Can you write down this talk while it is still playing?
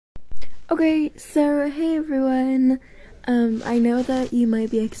Okay, so hey everyone. I know that you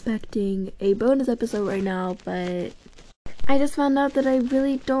might be expecting a bonus episode right now, but I just found out that I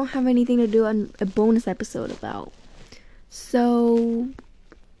really don't have anything to do on a bonus episode about. So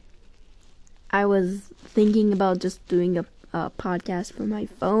I was thinking about just doing a podcast from my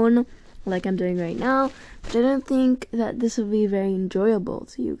phone, like I'm doing right now, but I don't think that this will be very enjoyable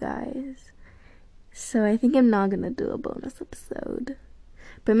to you guys. So I think I'm not gonna do a bonus episode.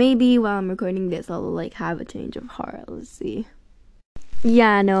 But maybe while I'm recording this, I'll have a change of heart. Let's see.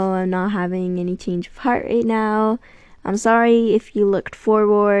 Yeah, no, I'm not having any change of heart right now. I'm sorry if you looked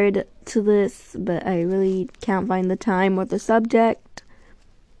forward to this, but I really can't find the time or the subject.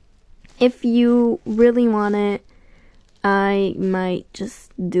 If you really want it, I might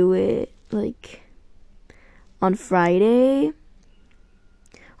just do it on Friday.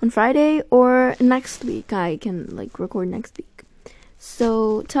 On Friday or next week. I can record next week.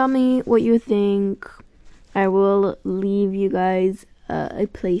 So tell me what you think. I will leave you guys a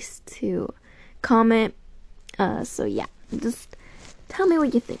place to comment. So yeah, just tell me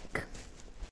what you think.